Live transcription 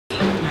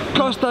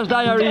Custa's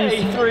Diaries.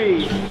 Day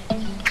 3.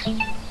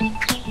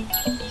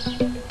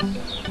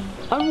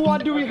 And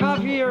what do we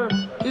have here?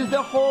 Is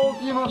the whole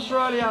team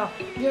Australia.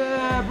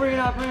 Yeah, bring it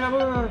up, bring it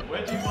up.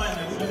 Where'd you find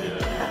this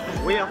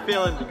video? We are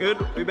feeling good.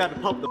 We're about to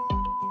pop the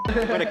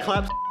We're gonna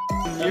clap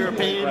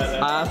Europeans.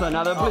 That's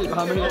another bleep.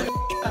 How many?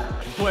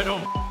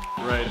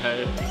 Right,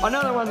 hey.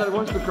 Another one that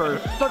wants to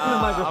curse. Talk to the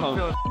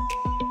microphone.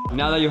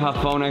 Now that you have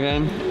phone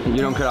again,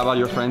 you don't care about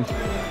your friends.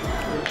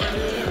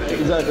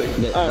 Exactly.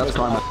 Yeah, that's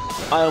karma.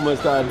 I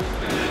almost died.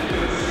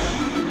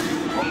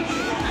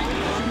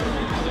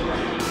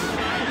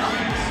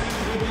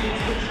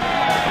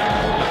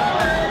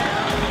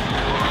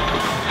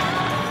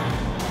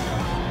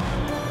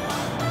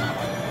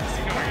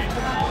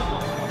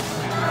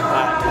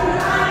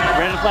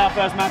 Ready to play our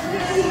first match?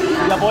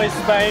 We got boys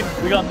Spain.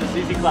 We got this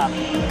easy clap.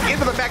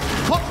 Into the back,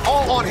 put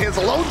all on his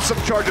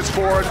lonesome charges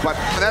forward, but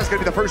that's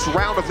going to be the first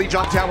round of Lee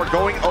John Tower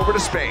going over to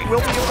Spain. We'll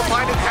be able to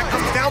find it. Hack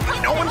comes down,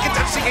 but no one gets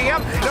FCAM.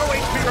 No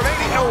HP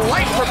remaining, no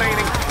life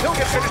remaining. He'll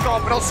get finished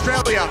off, but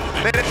Australia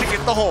managed to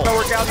get the hole.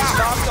 Work out, he's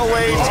knocked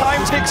away.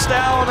 Time ticks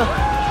down,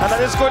 and that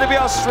is going to be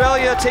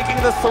Australia taking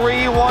the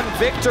 3-1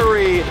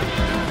 victory.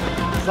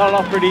 Started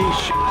off pretty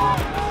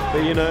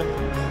but you know,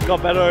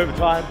 got better over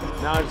time.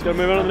 Now I'm just gonna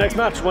move on to the next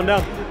match. 1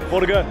 down, 4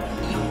 to go.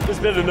 Just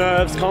a bit of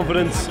nerves,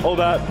 confidence, all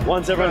that.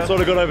 Once everyone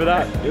sort of got over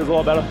that, it was a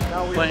lot better.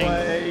 Now we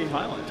play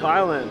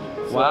Thailand.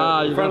 So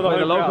wow, you're gonna play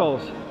the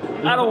locals.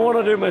 I don't want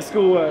to do my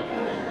schoolwork.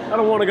 I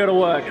don't want to go to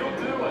work.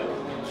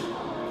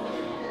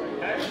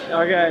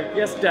 Okay,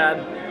 yes,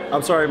 Dad.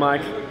 I'm sorry,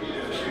 Mike.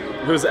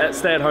 Who's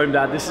stay-at-home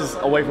dad. This is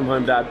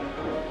away-from-home dad.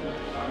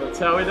 That's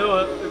how we do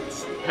it.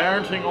 It's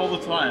parenting all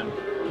the time.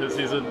 Because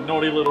he's a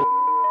naughty little.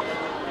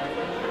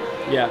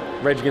 Yeah,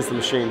 Rage Against the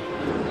Machine.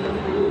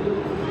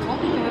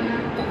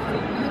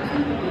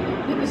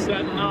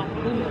 Setting up.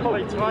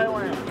 Holy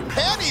Thailand.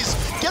 Panties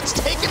gets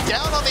taken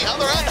down on the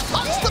other end.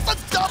 Custa a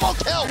double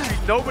kill.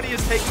 Nobody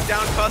is taking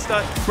down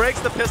Custa, breaks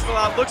the pistol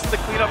out, looks at the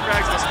cleanup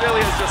frags.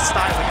 Australia is just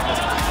styling at this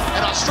point.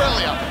 And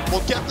Australia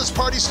will get this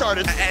party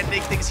started. And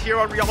make things here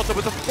on Rialto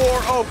with a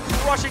 4-0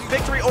 crushing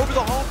victory over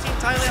the home team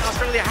Thailand.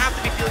 Australia have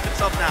to be feeling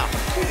themselves now.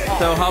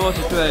 So how was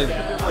it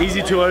today?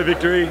 Easy 2-0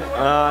 victory.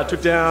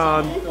 Took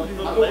down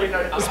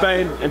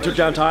Spain and took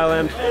down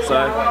Thailand.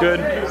 So good.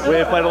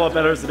 We played a lot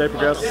better as the day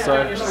progressed.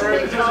 So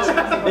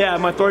yeah,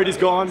 my throat is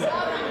gone.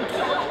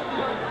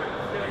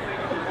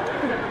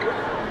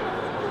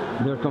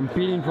 They're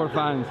competing for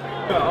fans.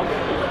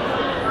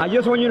 I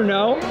just want you to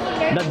know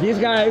that these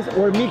guys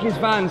were Mickie's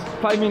fans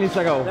 5 minutes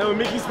ago. They were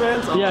Mickie's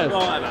fans? Oh, yes.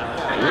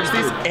 What's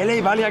this?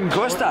 LA Valley and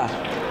Custa.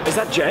 Is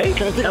that Jay?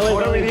 Can I take a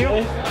photo with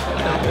you?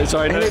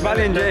 Sorry, LA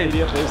Valley and Jay.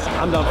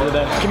 I'm done for the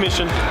day.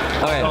 Commission.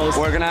 Okay,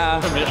 we're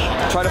gonna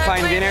try to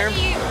find dinner.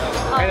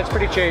 Hey, that's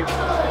pretty cheap.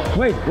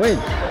 Wait.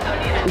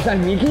 Is that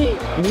Mickie?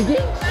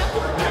 Mickie?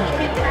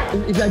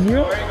 Is that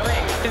you?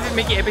 This is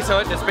Mickie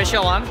episode, the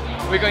special one.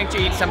 We're going to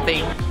eat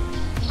something.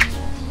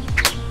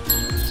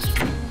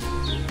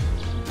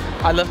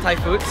 I love Thai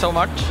food so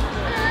much.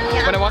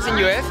 When I was in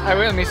US, I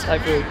really miss Thai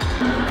food.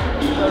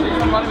 So this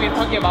is what we're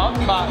talking about,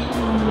 but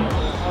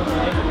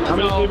how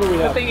many people we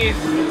have? The thing is,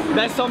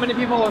 there's so many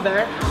people over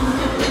there.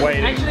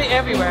 Waiting. Actually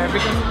everywhere,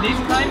 because this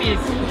time is...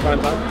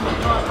 Prime time?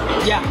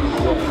 Yeah,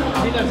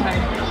 dinner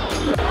time.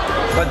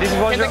 But this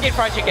was Kentucky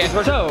Fried Chicken.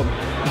 So,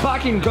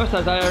 back in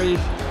Custa's Diaries,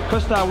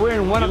 Custa, we're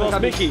in one of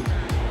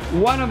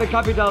the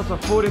capitals of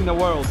food in the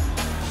world.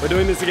 We're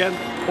doing this again.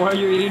 What are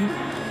you eating?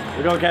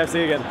 We're going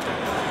KFC again.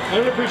 I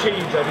don't appreciate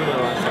you judging my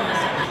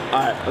lifestyle.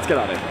 Alright, let's get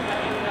out of here.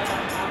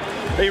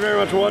 Thank you very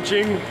much for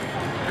watching.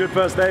 Good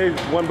first day,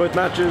 won both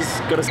matches.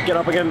 Got to get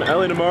up again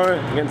early tomorrow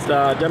against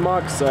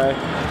Denmark, so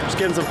just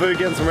getting some food,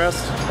 getting some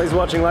rest. Thanks for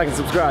watching, like and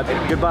subscribe.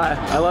 Goodbye.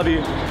 I love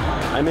you.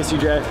 I miss you,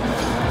 Jay.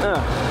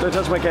 Don't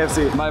touch my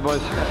KFC. Bye, boys.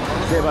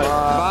 See you, buddy.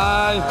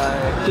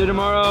 Bye. See you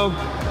tomorrow.